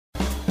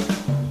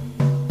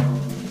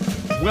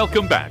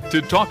Welcome back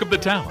to Talk of the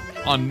Town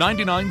on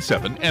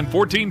 99.7 and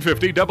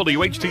 1450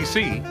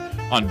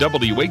 WHTC, on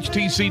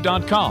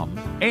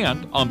WHTC.com,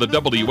 and on the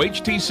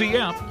WHTC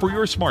app for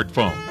your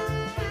smartphone.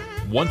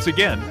 Once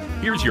again,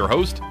 here's your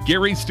host,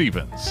 Gary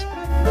Stevens.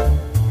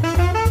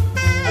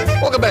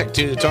 Welcome back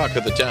to Talk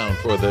of the Town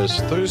for this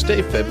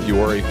Thursday,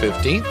 February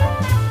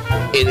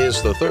 15th. It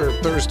is the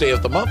third Thursday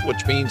of the month,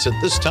 which means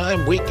at this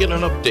time we get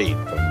an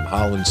update from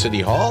Holland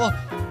City Hall,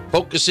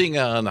 focusing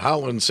on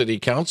Holland City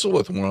Council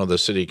with one of the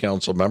City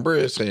Council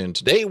members. And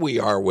today we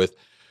are with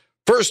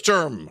First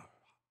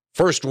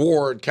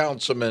Ward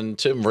Councilman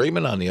Tim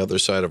Vreeman on the other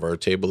side of our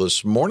table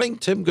this morning.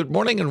 Tim, good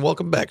morning and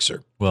welcome back,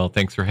 sir. Well,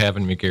 thanks for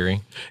having me, Gary.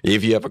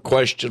 If you have a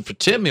question for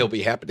Tim, he'll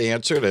be happy to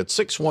answer it at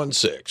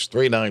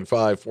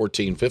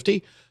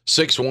 616-395-1450,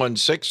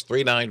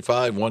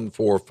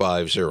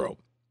 616-395-1450.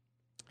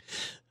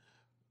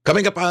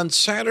 Coming up on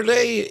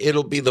Saturday,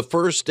 it'll be the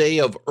first day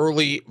of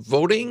early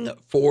voting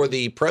for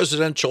the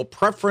presidential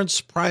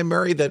preference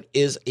primary that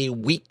is a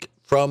week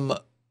from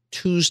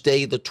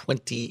Tuesday, the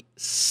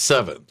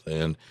 27th.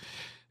 And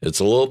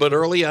it's a little bit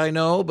early, I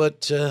know,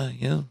 but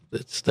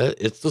it's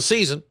the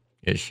season.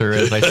 It sure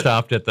is. I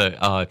stopped at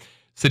the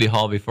City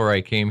Hall before I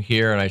came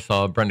here, and I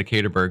saw Brenda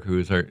Caterberg,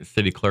 who's our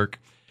city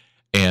clerk,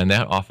 and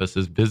that office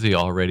is busy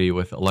already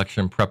with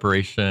election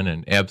preparation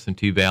and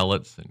absentee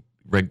ballots and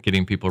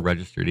getting people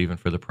registered even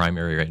for the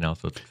primary right now,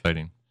 so it's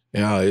exciting.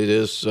 Yeah, it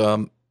is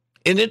an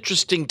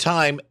interesting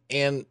time,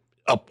 and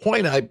a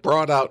point I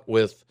brought out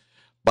with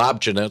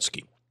Bob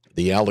Janetsky,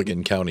 the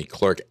Allegan County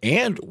Clerk,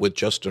 and with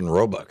Justin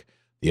Roebuck,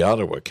 the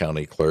Ottawa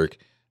County Clerk,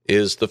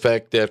 is the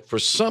fact that for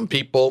some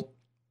people,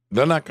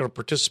 they're not going to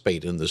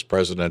participate in this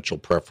presidential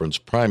preference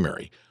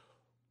primary,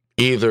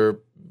 either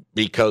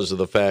because of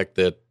the fact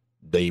that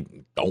they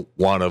don't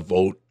want to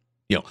vote,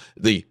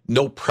 the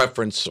no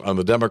preference on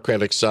the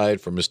Democratic side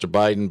for Mr.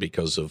 Biden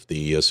because of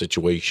the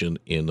situation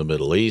in the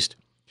Middle East,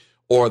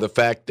 or the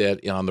fact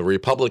that on the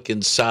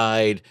Republican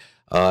side,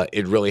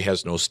 it really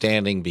has no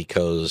standing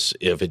because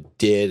if it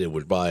did, it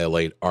would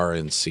violate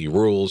RNC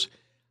rules.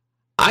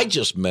 I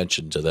just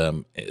mentioned to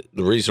them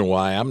the reason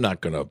why I'm not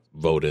going to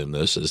vote in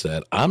this is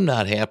that I'm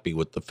not happy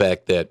with the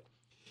fact that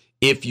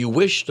if you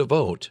wish to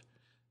vote,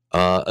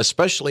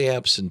 especially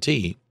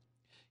absentee,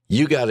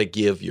 you got to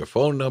give your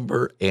phone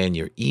number and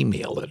your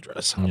email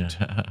address out.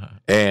 Yeah.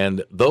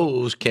 And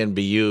those can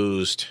be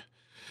used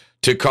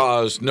to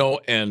cause no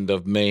end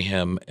of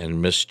mayhem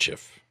and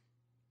mischief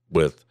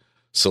with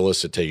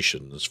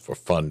solicitations for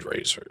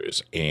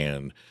fundraisers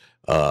and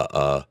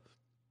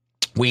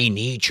we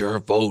need your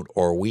vote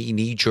or we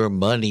need your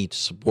money to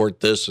support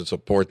this and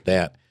support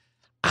that.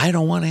 I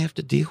don't want to have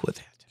to deal with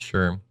that.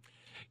 Sure.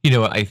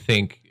 I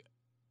think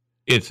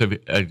it's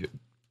a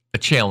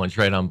challenge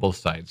right on both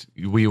sides.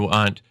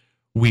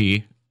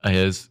 We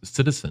as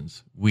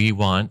citizens,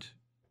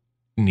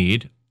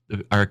 need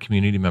our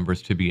community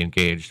members to be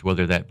engaged,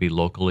 whether that be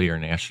locally or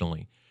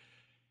nationally.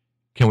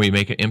 Can we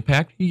make an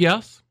impact?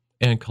 Yes.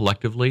 And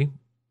collectively,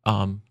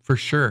 for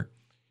sure.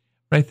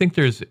 But I think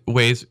there's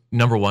ways.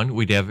 Number one,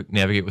 we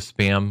navigate with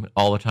spam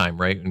all the time,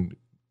 right? And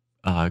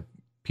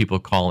people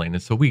calling.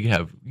 And so you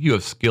have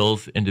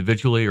skills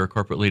individually or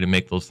corporately to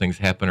make those things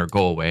happen or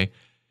go away,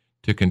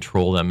 to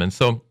control them. And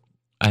so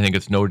I think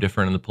it's no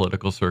different in the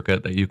political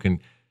circuit that you can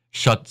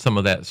shut some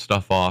of that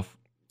stuff off,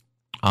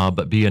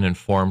 but be an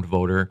informed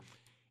voter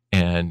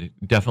and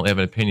definitely have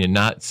an opinion,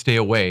 not stay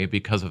away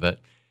because of it,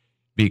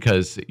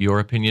 because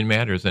your opinion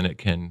matters and it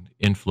can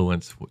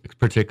influence,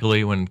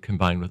 particularly when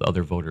combined with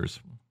other voters.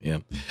 Yeah.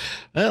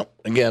 Well,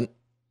 again,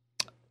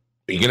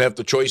 you can have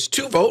the choice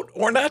to vote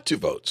or not to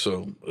vote.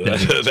 So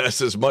that's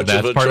as much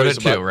of a part choice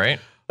of it too, right?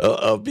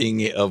 Of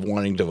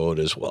wanting to vote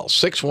as well.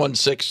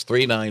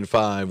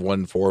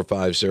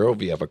 616-395-1450.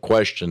 If you have a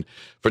question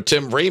for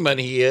Tim Vreeman,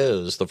 he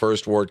is the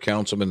First Ward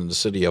Councilman in the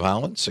city of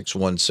Holland.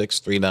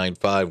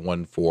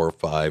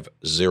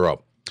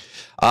 616-395-1450.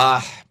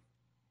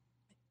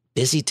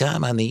 Busy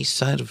time on the east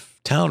side of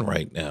town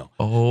right now.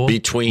 Oh,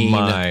 between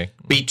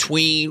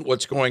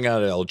what's going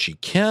on at LG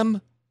Chem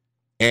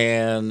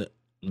and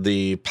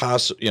the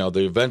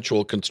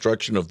eventual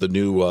construction of the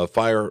new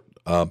fire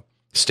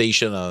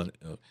station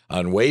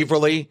on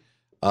Waverly.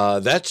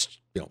 That's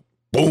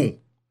boom.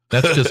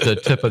 That's just a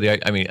tip of the.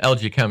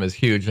 LG Chem is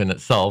huge in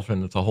itself,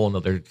 and it's a whole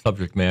other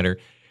subject matter.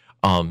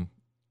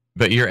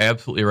 But you're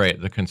absolutely right.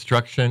 The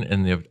construction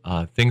and the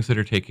things that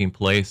are taking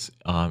place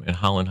in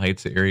Holland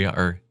Heights area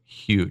are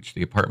huge.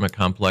 The apartment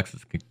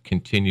complexes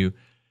continue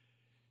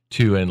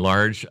to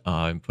enlarge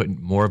and put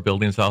more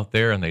buildings out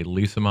there, and they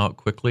lease them out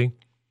quickly.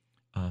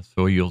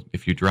 So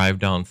if you drive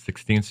down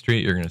 16th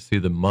Street, you're going to see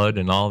the mud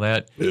and all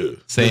that.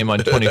 Same on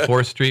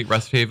 24th Street,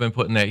 Rest Haven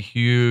putting that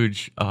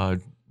huge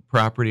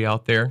property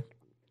out there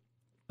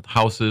with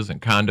houses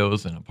and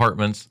condos and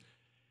apartments.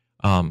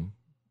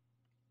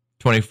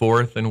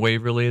 24th and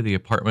Waverly, the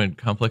apartment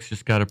complex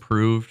just got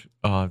approved.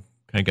 Kind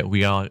of get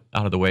we out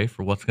of the way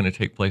for what's going to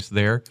take place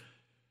there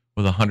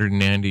with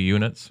 190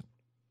 units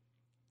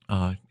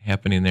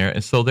happening there.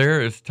 And so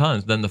there is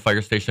tons. Then the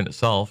fire station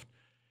itself,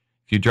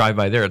 if you drive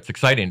by there, it's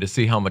exciting to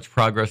see how much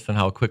progress and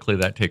how quickly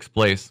that takes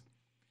place.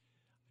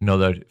 I know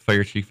the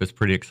fire chief is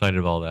pretty excited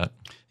about that.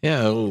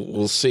 Yeah,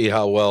 we'll see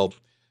how well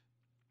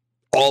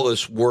all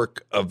this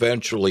work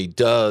eventually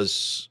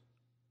does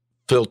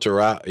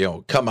filter out,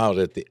 come out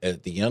at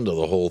the end of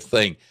the whole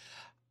thing.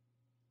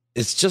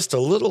 It's just a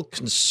little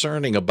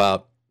concerning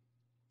about,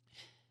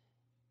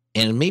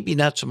 and maybe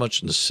not so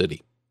much in the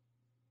city,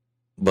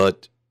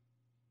 but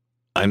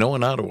I know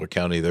in Ottawa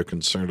County they're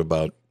concerned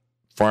about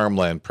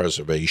farmland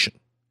preservation.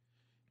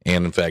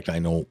 And in fact, I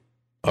know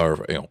Al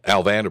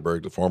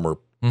Vandenberg, the former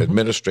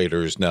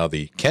administrator, is now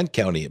the Kent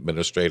County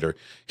administrator.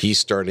 He's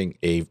starting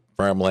a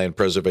farmland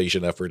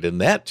preservation effort in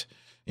that,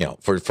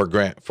 for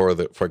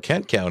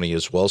Kent County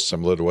as well,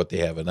 similar to what they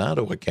have in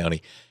Ottawa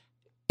County.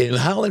 In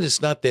Holland,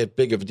 it's not that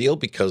big of a deal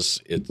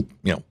because it,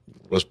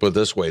 let's put it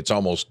this way, it's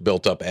almost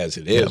built up as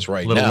it is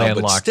right now.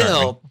 But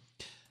still,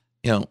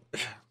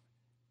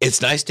 it's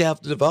nice to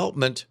have the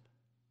development,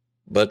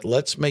 but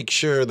let's make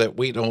sure that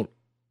we don't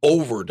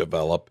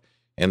overdevelop,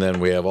 and then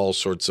we have all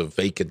sorts of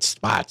vacant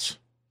spots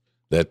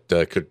that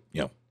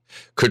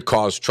could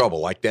cause trouble,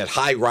 like that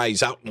high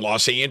rise out in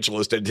Los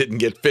Angeles that didn't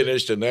get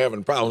finished, and they're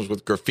having problems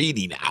with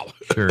graffiti now.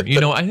 Sure,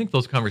 I think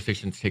those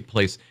conversations take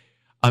place.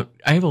 I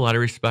have a lot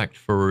of respect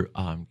for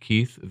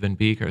Keith Van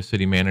Beek, our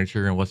city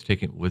manager, and what's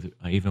taking with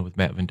even with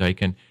Matt Van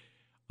Dyken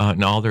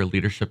and all their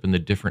leadership in the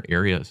different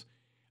areas.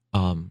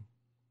 We're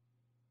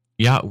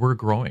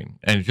growing,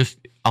 and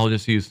I'll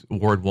just use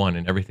Ward 1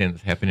 and everything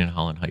that's happening in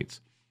Holland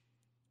Heights.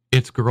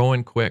 It's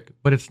growing quick,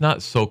 but it's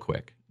not so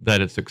quick that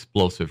it's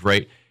explosive,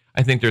 right?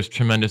 I think there's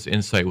tremendous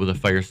insight with a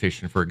fire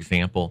station, for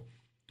example,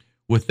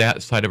 with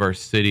that side of our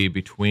city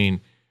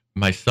between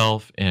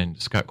myself and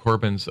Scott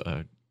Corbin's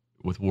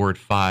with Ward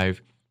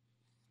 5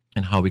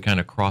 and how we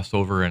kind of cross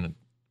over and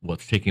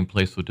what's taking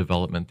place with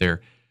development there.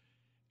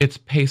 It's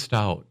paced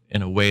out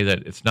in a way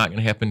that it's not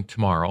going to happen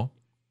tomorrow,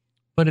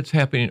 but it's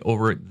happening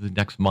over the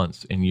next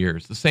months and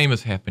years. The same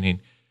is happening.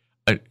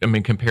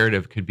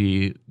 Comparative could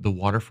be the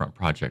waterfront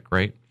project,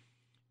 right?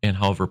 And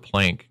however,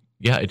 Plank,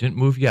 it didn't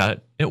move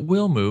yet. It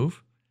will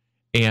move.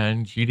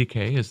 And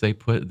GDK, as they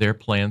put their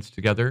plans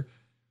together,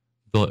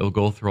 it'll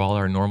go through all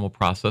our normal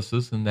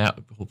processes, and that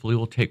hopefully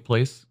will take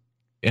place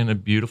in a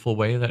beautiful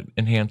way that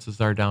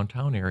enhances our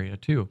downtown area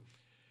too.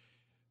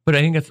 But I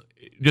think it's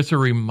just a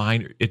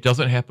reminder, it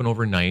doesn't happen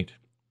overnight,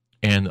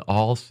 and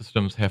all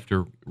systems have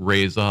to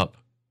raise up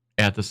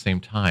at the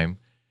same time,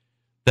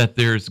 that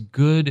there's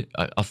good,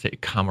 I'll say,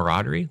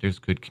 camaraderie, there's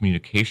good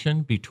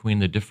communication between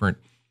the different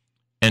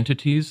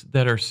entities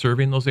that are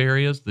serving those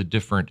areas, the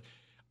different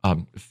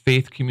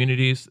faith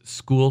communities,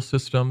 school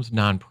systems,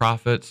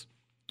 nonprofits,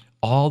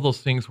 all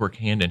those things work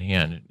hand in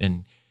hand.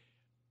 And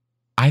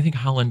I think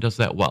Holland does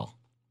that well.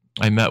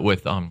 I met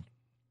with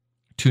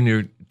two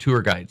new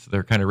tour guides.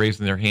 They're kind of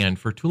raising their hand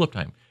for Tulip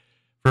Time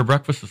for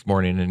breakfast this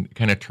morning and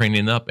kind of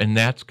training up. And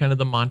that's kind of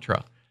the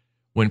mantra.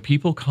 When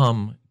people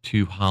come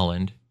to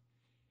Holland,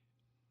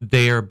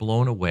 they are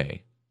blown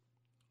away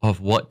of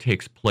what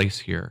takes place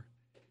here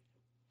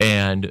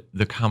and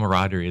the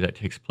camaraderie that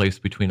takes place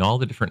between all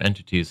the different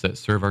entities that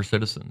serve our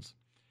citizens.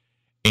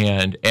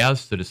 And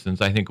as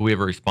citizens, I think we have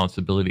a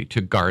responsibility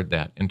to guard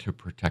that and to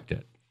protect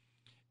it.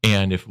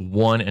 And if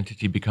one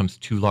entity becomes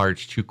too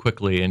large too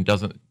quickly and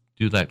doesn't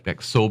do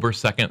that sober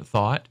second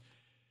thought,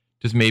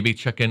 just maybe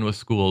check in with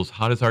schools.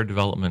 How does our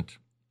development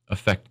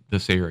affect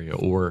this area?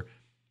 Or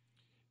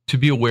to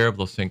be aware of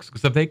those things.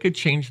 Because if they could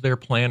change their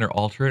plan or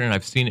alter it, and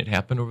I've seen it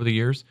happen over the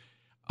years,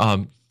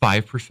 5%,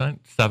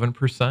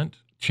 7%,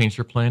 change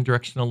their plan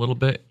direction a little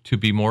bit to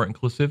be more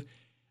inclusive,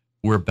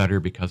 we're better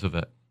because of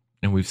it.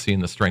 And we've seen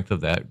the strength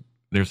of that.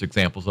 There's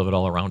examples of it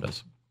all around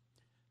us.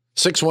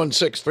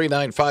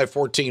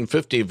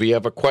 616-395-1450. If you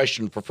have a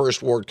question for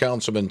First Ward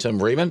Councilman Tim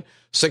Vreeman,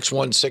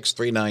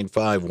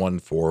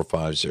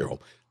 616-395-1450.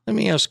 Let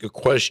me ask a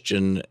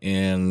question,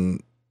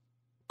 and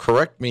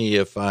correct me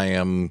if I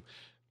am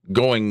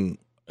going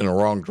in a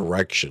wrong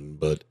direction,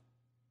 but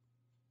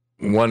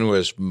one who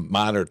has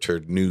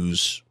monitored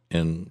news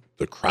in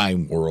the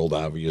crime world,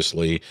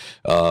 obviously,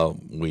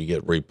 we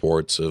get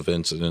reports of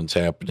incidents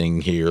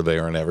happening here,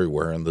 there, and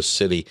everywhere in the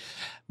city.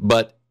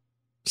 But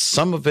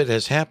some of it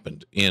has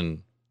happened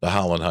in the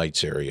Holland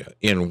Heights area,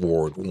 in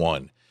Ward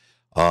 1.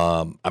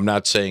 I'm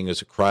not saying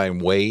there's a crime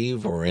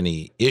wave or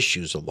any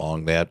issues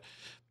along that,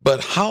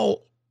 but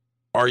how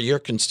are your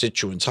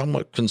constituents, how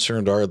much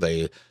concerned are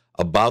they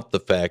about the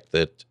fact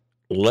that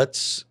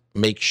let's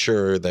make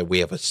sure that we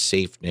have a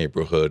safe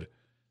neighborhood,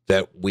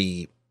 that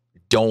we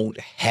don't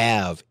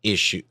have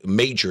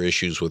major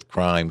issues with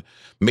crime,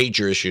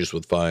 major issues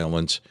with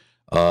violence,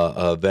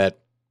 that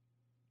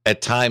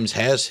at times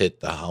has hit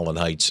the Holland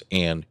Heights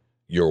and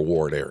your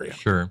ward area?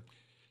 Sure.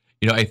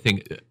 I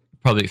think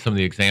probably some of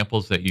the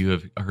examples that you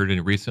have heard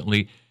in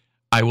recently,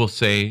 I will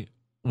say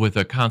with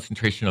a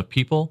concentration of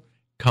people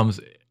comes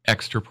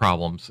extra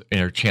problems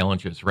or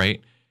challenges,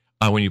 right?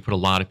 When you put a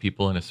lot of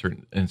people in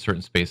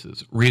certain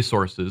spaces,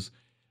 resources,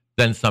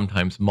 then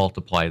sometimes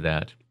multiply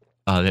that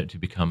to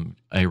become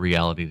a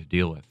reality to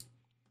deal with.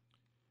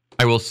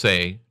 I will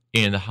say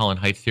in the Holland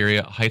Heights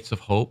area, Heights of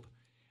Hope,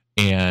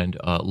 and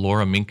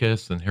Laura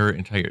Minkus and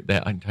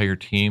that entire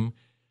team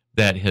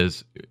that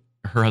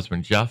her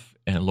husband Jeff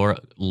and Laura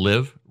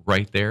live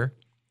right there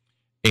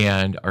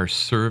and are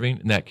serving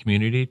in that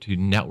community, to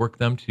network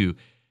them, to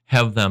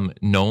have them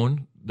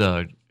known,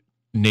 the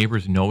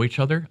neighbors know each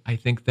other. I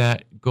think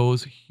that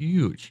goes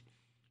huge.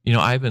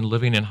 I've been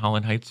living in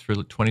Holland Heights for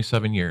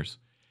 27 years,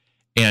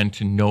 and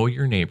to know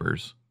your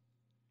neighbors,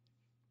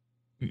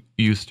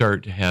 you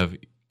start to have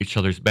each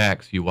other's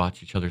backs. You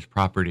watch each other's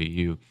property.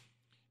 You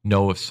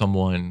know if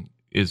someone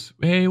is,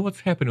 hey, what's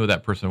happening with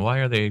that person? Why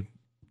are they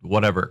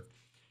whatever?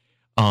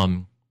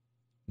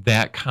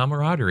 That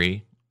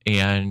camaraderie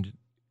and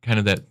kind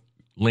of that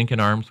link in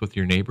arms with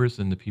your neighbors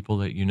and the people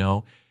that you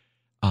know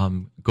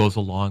goes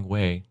a long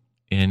way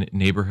in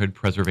neighborhood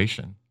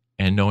preservation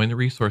and knowing the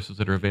resources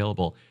that are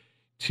available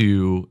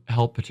to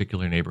help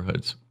particular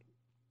neighborhoods.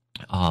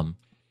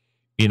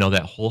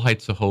 That whole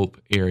Heights of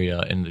Hope area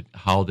and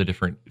how the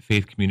different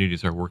faith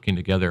communities are working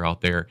together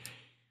out there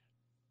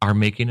are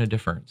making a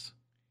difference.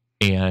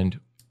 And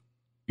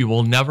you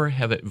will never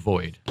have it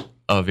void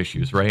of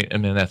issues, right?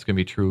 And then that's going to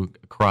be true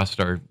across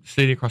our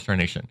city, across our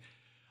nation.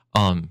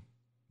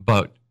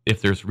 But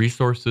if there's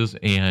resources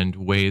and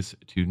ways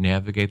to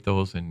navigate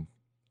those and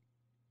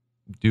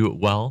do it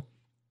well,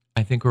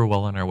 I think we're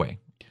well on our way.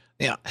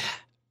 Yeah.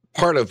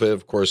 Part of it,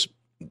 of course,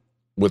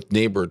 with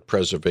neighborhood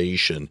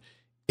preservation,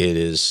 it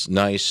is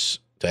nice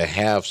to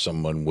have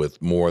someone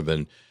with more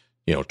than,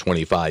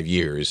 25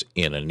 years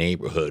in a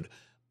neighborhood.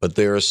 But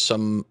there are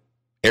some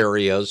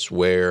areas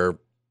where,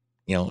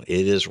 it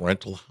is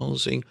rental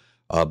housing,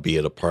 be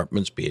it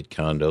apartments, be it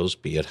condos,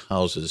 be it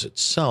houses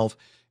itself.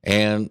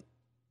 And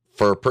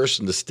for a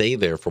person to stay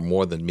there for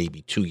more than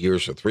maybe 2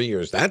 years or 3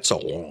 years, that's a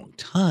long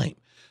time,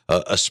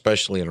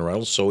 especially in a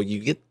rental. So you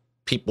get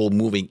people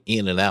moving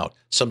in and out.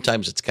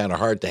 Sometimes it's kind of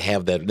hard to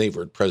have that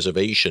neighborhood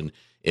preservation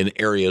in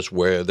areas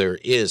where there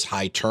is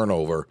high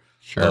turnover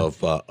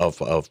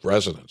of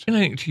residents. And I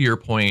think to your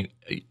point,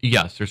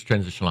 yes, there's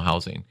transitional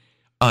housing,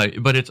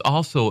 but it's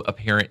also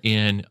apparent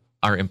in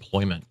our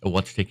employment of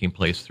what's taking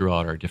place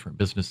throughout our different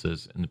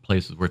businesses and the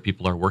places where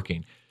people are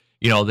working.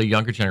 The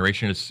younger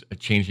generation is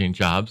changing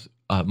jobs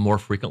more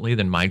frequently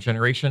than my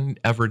generation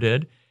ever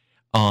did.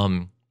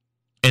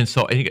 And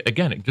so I think,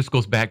 again, it just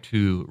goes back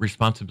to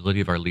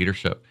responsibility of our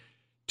leadership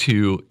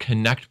to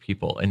connect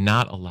people and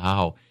not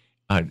allow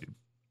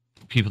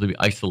people to be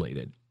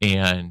isolated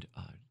and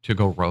to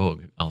go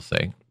rogue, I'll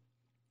say.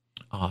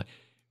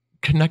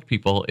 Connect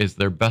people is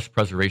their best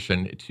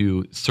preservation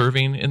to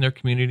serving in their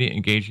community,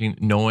 engaging,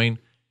 knowing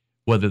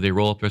whether they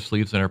roll up their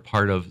sleeves and are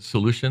part of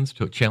solutions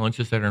to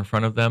challenges that are in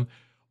front of them,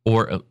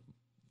 or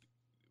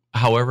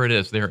however it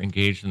is they're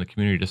engaged in the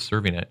community, just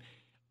serving it,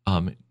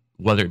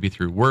 whether it be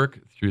through work,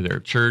 through their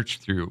church,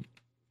 through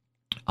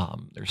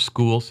their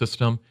school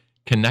system.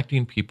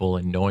 Connecting people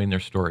and knowing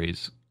their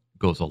stories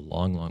goes a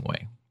long, long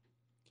way.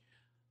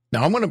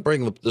 Now, I'm going to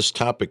bring up this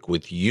topic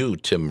with you,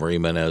 Tim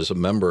Vreeman, as a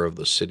member of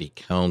the City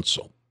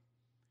Council,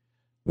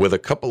 with a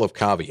couple of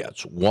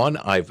caveats. One,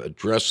 I've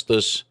addressed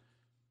this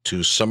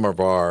to some of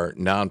our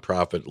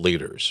nonprofit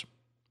leaders.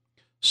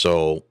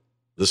 So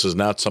this is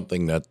not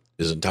something that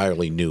is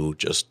entirely new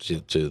just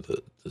to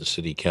the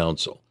City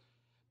Council.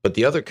 But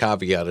the other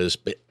caveat is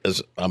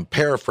I'm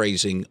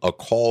paraphrasing a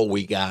call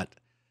we got,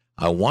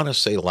 I want to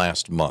say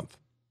last month,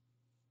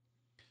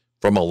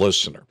 from a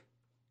listener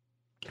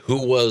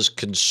who was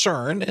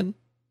concerned, and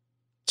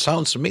it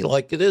sounds to me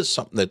like it is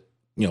something that,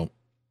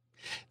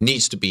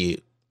 needs to be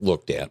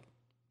looked at.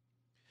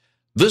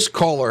 This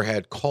caller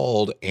had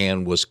called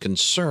and was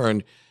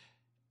concerned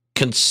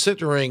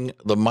considering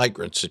the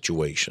migrant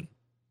situation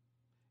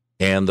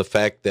and the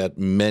fact that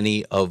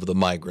many of the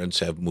migrants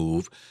have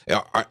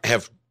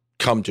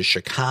come to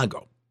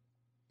Chicago.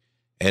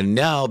 And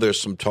now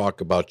there's some talk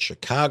about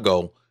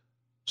Chicago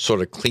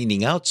sort of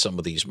cleaning out some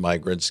of these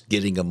migrants,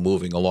 getting them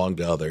moving along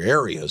to other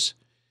areas.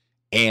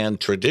 And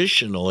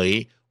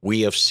traditionally,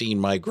 we have seen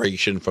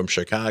migration from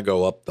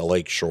Chicago up the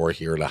lakeshore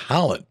here to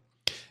Holland.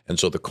 And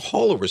so the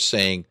caller was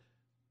saying,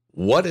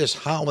 what is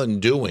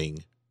Holland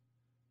doing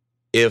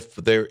if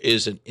there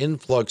is an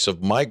influx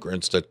of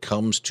migrants that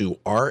comes to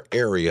our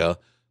area,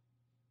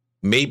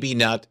 maybe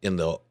not in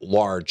the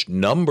large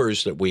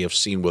numbers that we have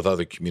seen with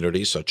other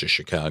communities such as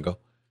Chicago,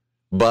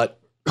 but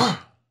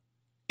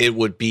it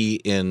would be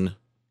in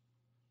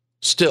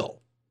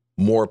still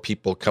more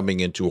people coming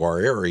into our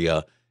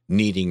area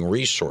needing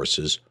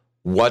resources.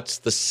 What's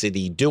the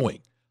city doing?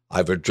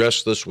 I've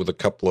addressed this with a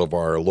couple of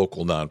our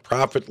local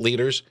nonprofit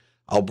leaders.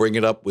 I'll bring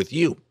it up with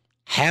you.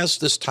 Has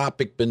this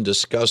topic been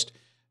discussed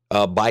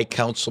by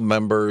council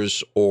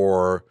members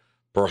or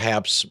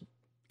perhaps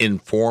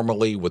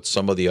informally with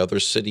some of the other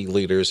city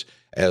leaders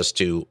as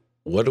to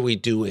what do we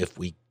do if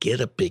we get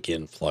a big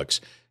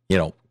influx?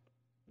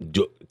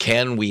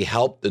 Can we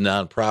help the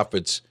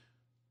nonprofits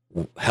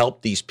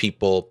help these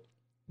people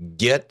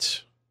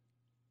get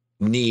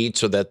needs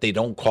so that they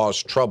don't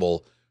cause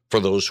trouble for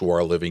those who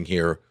are living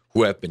here,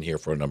 who have been here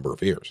for a number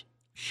of years?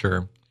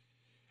 Sure.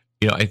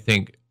 I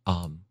think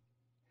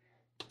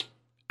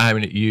I'm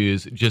going to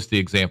use just the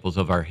examples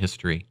of our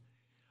history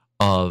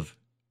of,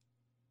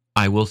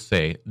 I will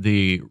say,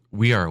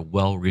 we are a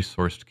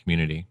well-resourced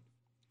community.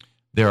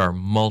 There are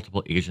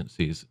multiple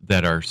agencies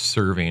that are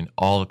serving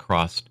all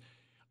across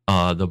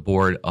the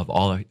board of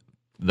all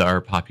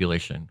our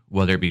population,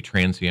 whether it be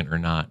transient or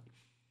not.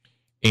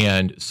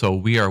 And so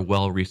we are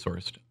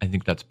well-resourced. I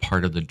think that's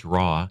part of the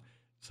draw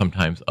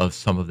sometimes of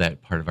some of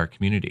that part of our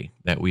community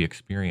that we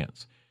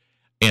experience.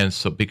 And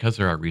so because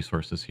there are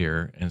resources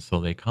here, and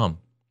so they come.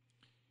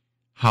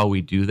 How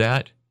we do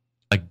that,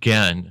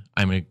 again,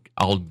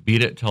 I'll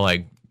beat it till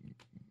I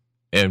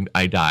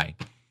die.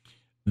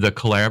 The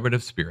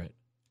collaborative spirit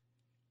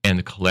and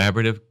the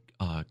collaborative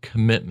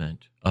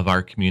commitment of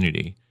our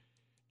community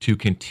to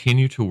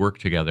continue to work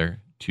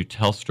together, to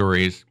tell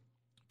stories,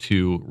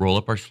 to roll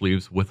up our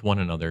sleeves with one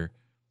another,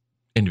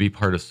 and to be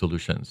part of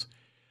solutions.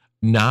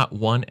 Not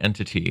one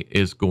entity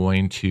is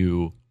going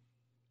to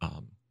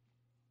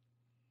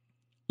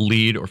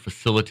lead or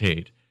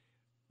facilitate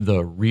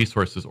the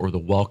resources or the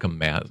welcome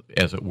mat,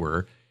 as it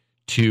were,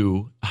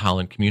 to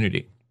Holland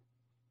community.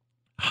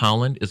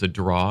 Holland is a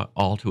draw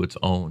all to its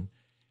own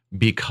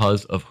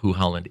because of who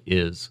Holland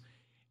is.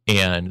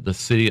 And the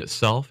city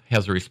itself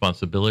has a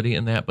responsibility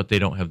in that, but they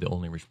don't have the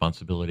only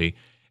responsibility.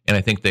 And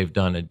I think they've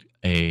done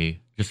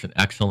just an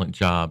excellent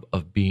job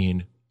of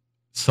being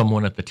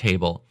someone at the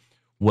table,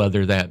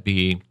 whether that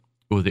be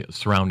with the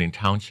surrounding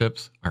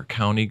townships, our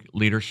county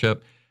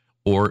leadership,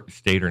 or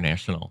state or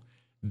national.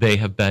 They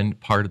have been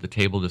part of the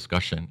table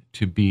discussion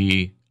to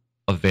be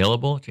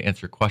available, to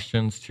answer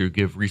questions, to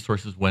give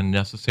resources when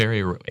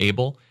necessary or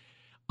able.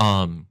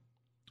 And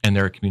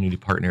they're a community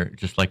partner,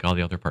 just like all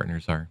the other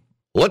partners are.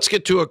 Let's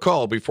get to a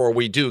call before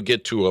we do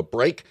get to a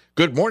break.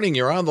 Good morning.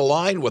 You're on the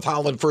line with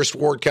Holland First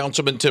Ward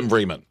Councilman Tim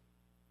Vreeman.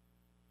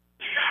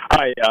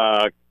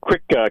 Hi.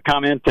 Quick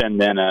comment and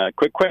then a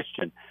quick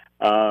question.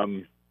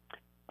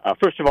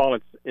 First of all,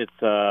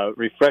 it's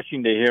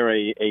refreshing to hear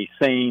a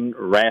sane,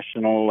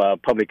 rational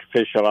public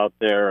official out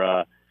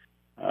there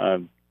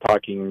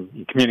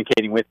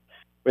communicating with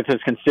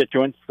his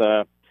constituents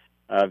via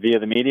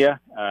the media.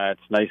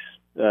 It's nice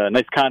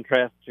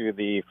contrast to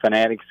the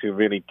fanatics who've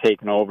really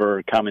taken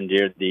over,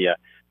 commandeered the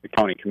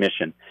county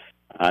commission.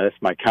 That's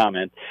my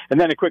comment. And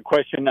then a quick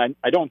question.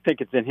 I don't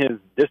think it's in his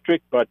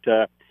district, but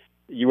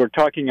you were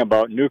talking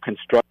about new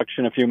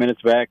construction a few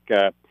minutes back.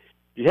 Do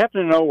you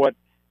happen to know what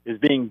is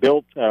being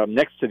built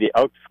next to the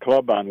Elks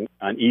Club on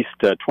East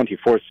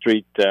 24th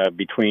Street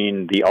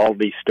between the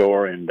Aldi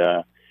store and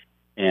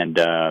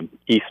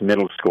East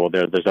Middle School?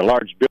 There's a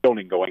large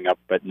building going up,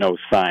 but no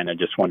sign. I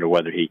just wonder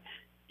whether he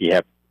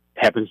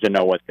happens to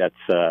know what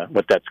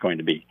that's going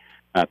to be.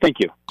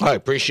 Thank you. I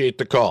appreciate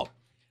the call.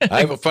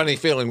 I have a funny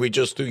feeling we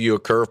just threw you a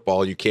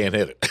curveball. You can't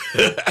hit it.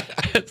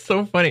 It's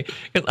so funny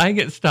because I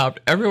get stopped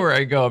everywhere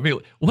I go.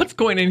 People, what's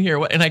going in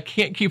here? And I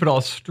can't keep it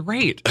all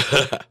straight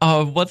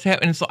of what's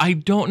happening. So I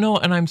don't know,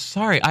 and I'm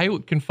sorry. I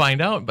can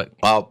find out. But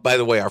by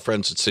the way, our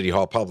friends at City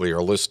Hall probably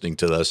are listening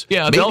to this.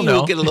 Yeah, maybe they'll know.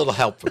 We'll get a little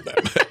help from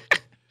them.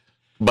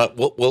 But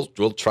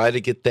we'll try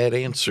to get that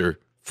answer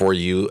for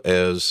you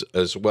as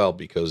well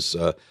because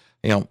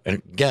and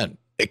again,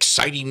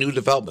 exciting new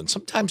development.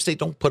 Sometimes they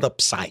don't put up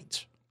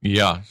signs.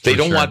 Yeah, they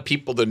don't want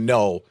people to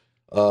know.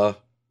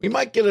 We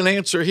might get an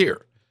answer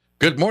here.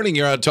 Good morning.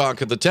 You're on Talk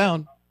of the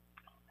Town.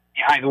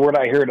 Hi. The word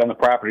I heard on the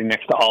property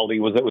next to Aldi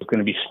was it was going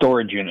to be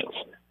storage units.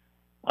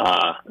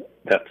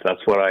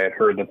 That's what I had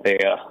heard that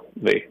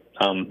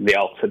the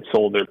Elks had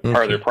sold their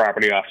part of their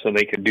property off so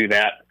they could do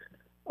that.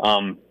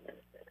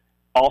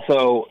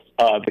 Also,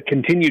 the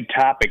continued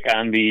topic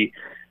on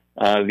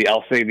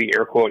I'll say the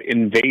air quote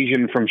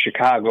invasion from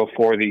Chicago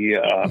for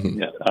the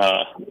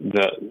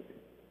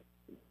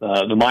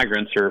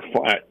migrants or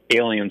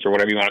aliens or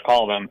whatever you want to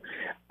call them,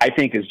 I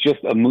think is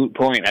just a moot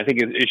point. I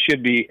think it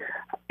should be,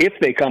 if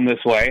they come this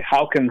way,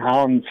 how can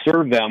Holland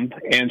serve them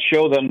and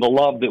show them the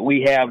love that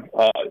we have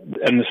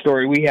and the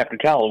story we have to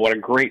tell? What a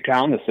great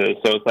town this is.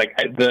 So it's like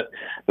that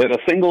a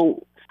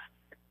single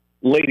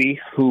lady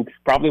who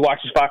probably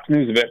watches Fox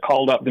News a bit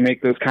called up to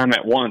make this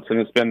comment once, and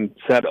it's been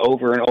said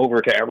over and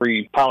over to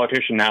every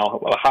politician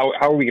now. How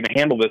are we going to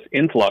handle this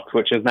influx,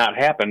 which has not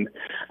happened?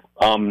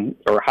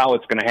 Or how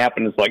it's going to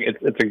happen is like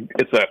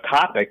it's a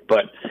topic,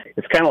 but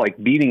it's kind of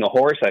like beating a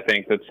horse. I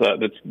think that's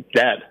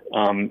dead.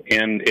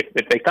 And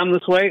if they come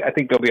this way, I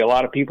think there'll be a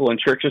lot of people in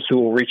churches who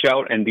will reach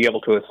out and be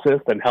able to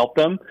assist and help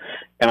them.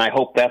 And I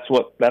hope that's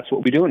what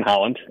we do in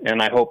Holland.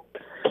 And I hope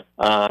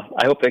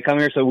they come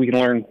here so we can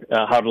learn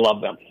how to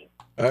love them.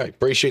 All right,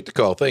 appreciate the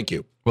call. Thank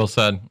you. Well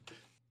said.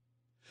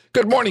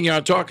 Good morning. You're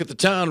on Talk of the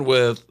Town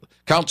with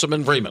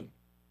Councilman Vreeman.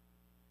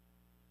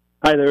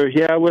 Hi there.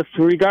 Yeah, with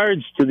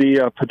regards to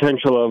the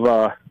potential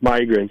of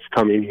migrants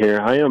coming here,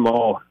 I am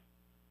all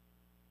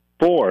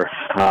for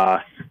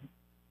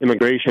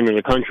immigration in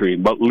the country,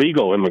 but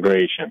legal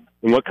immigration.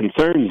 And what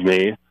concerns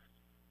me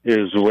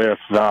is with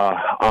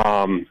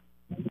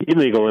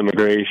illegal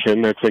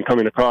immigration that's been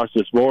coming across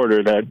this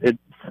border, that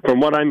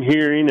from what I'm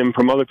hearing and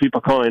from other people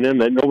calling in,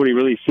 that nobody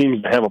really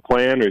seems to have a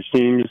plan or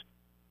seems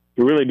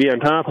to really be on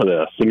top of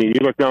this. I mean,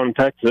 you look down in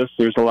Texas,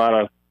 there's a lot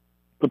of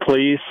the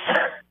police,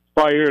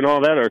 fire, and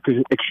all that are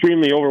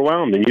extremely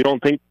overwhelmed, and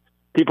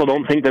people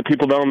don't think that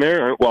people down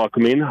there aren't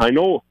welcoming. I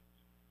know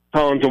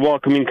Holland's a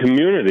welcoming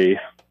community,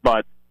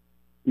 but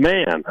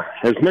man,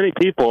 as many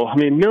people,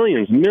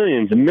 millions and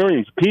millions and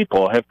millions of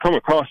people have come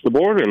across the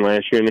border in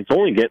last year, and it's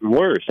only getting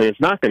worse, and it's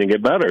not going to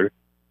get better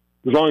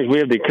as long as we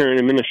have the current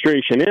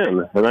administration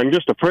in. And I'm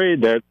just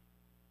afraid that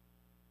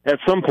at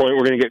some point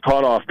we're going to get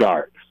caught off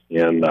guard,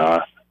 and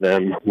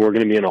then we're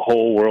going to be in a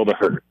whole world of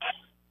hurt.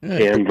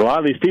 And a lot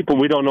of these people,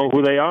 we don't know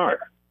who they are.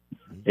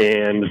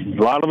 And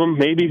a lot of them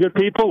may be good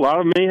people. A lot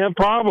of them may have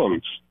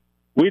problems.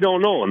 We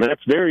don't know, and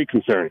that's very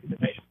concerning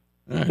to me.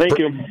 Right. Thank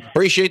you.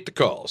 Appreciate the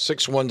call.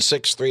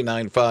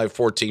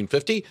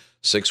 616-395-1450,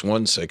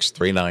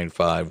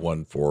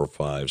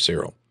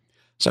 616-395-1450.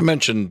 As I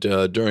mentioned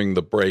during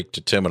the break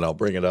to Tim, and I'll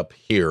bring it up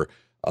here,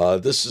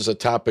 this is a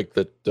topic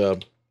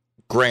that,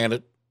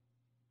 granted,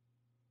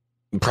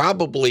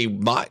 probably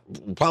not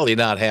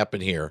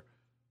happen here,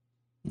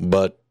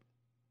 but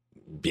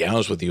be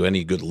honest with you,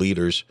 any good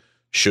leaders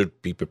should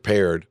be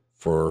prepared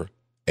for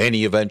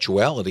any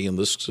eventuality, and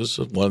this is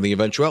one of the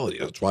eventualities.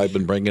 That's why I've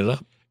been bringing it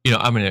up.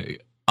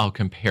 I'll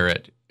compare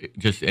it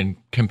just in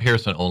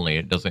comparison only.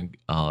 It doesn't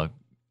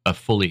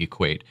fully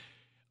equate.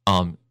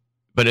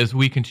 But as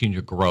we continue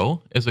to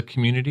grow as a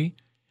community,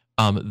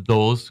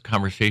 those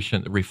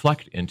conversations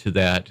reflect into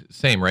that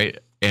same, right?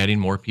 Adding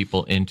more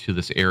people into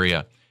this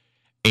area.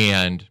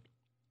 And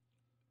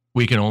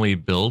we can only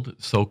build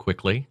so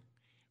quickly.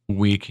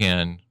 We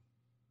can,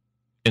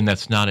 and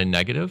that's not a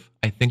negative.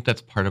 I think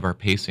that's part of our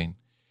pacing.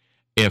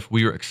 If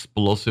we were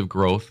explosive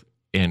growth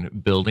in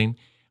building,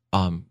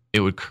 it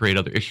would create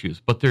other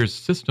issues. But there's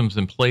systems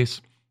in place,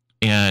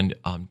 and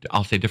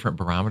I'll say different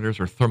barometers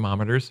or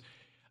thermometers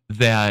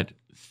that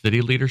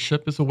city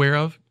leadership is aware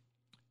of.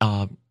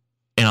 And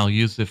I'll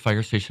use the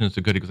fire station as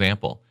a good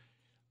example.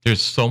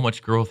 There's so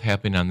much growth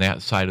happening on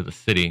that side of the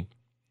city.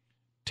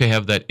 To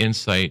have that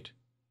insight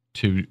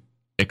to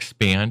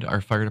expand our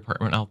fire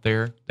department out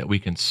there, that we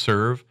can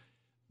serve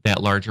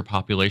that larger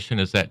population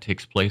as that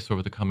takes place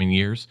over the coming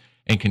years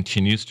and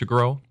continues to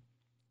grow,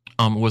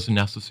 was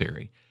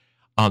necessary.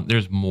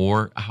 There's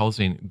more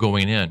housing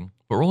going in,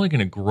 but we're only going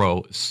to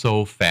grow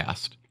so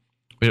fast.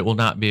 It will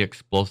not be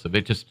explosive.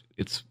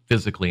 It's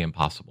physically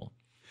impossible.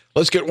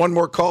 Let's get one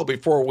more call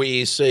before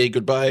we say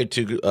goodbye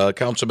to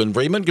Councilman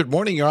Vreeman. Good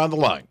morning. You're on the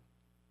line.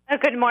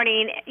 Good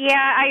morning.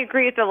 Yeah, I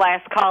agree with the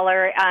last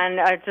caller on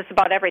just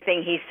about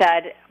everything he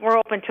said. We're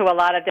open to a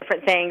lot of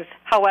different things.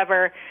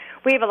 However,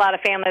 we have a lot of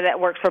family that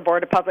works for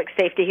Board of Public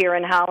Safety here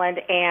in Holland,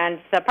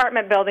 and the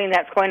apartment building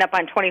that's going up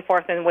on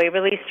 24th and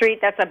Waverly Street,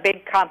 that's a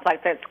big complex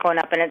that's going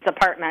up, and it's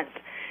apartments.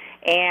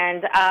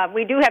 And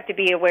we do have to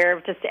be aware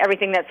of just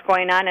everything that's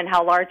going on and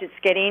how large it's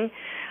getting.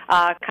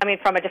 Coming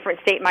from a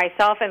different state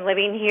myself and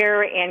living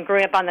here and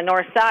growing up on the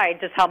north side,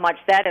 just how much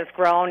that has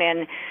grown,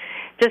 and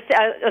just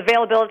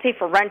availability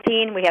for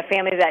renting. We have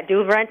families that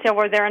do rent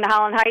over there in the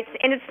Holland Heights,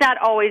 and it's not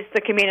always the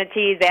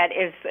community that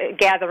is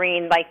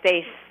gathering like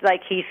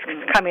he's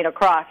coming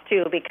across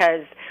too,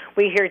 because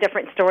we hear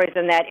different stories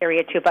in that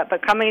area too. But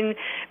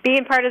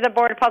being part of the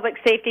Board of Public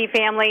Safety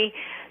family,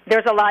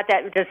 there's a lot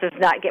that just does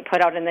not get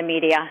put out in the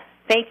media.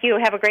 Thank you.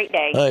 Have a great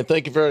day. All right,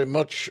 thank you very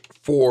much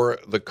for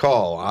the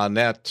call. On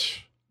that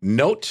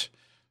note,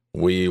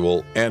 we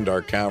will end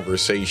our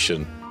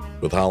conversation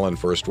with Holland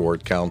First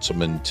Ward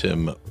Councilman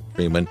Tim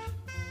Vreeman.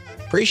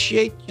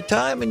 Appreciate your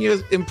time and your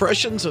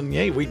impressions, and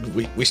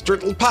we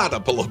stirred the pot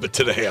up a little bit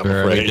today, I'm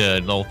Sure, afraid. we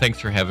did. No,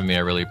 thanks for having me. I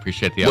really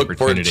appreciate the Look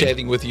forward opportunity. to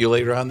chatting with you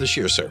later on this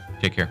year, sir.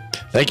 Take care.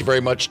 Thank you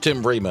very much,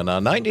 Tim Vreeman,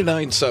 on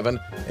 99.7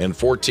 and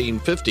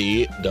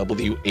 1450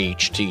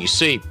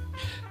 WHTC.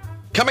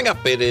 Coming up,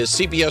 it is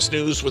CBS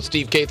News with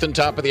Steve Kathan,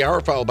 top of the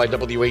hour, followed by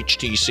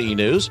WHTC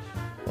News.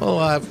 We'll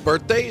have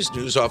birthdays,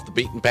 news off the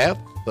beaten path.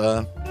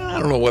 I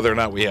don't know whether or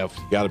not we have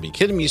 "Gotta Be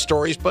Kidding Me"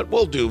 stories, but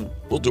we'll do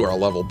our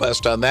level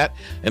best on that.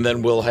 And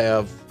then we'll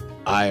have,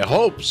 I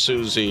hope,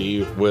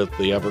 Susie with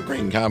the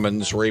Evergreen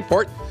Commons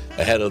report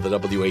ahead of the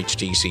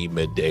WHTC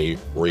midday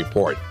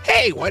report.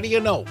 Hey, what do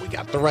you know? We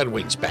got the Red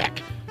Wings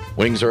back.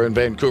 Wings are in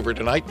Vancouver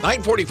tonight.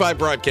 9:45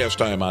 broadcast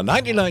time on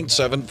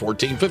 99.7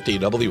 1450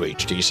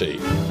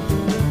 WHTC.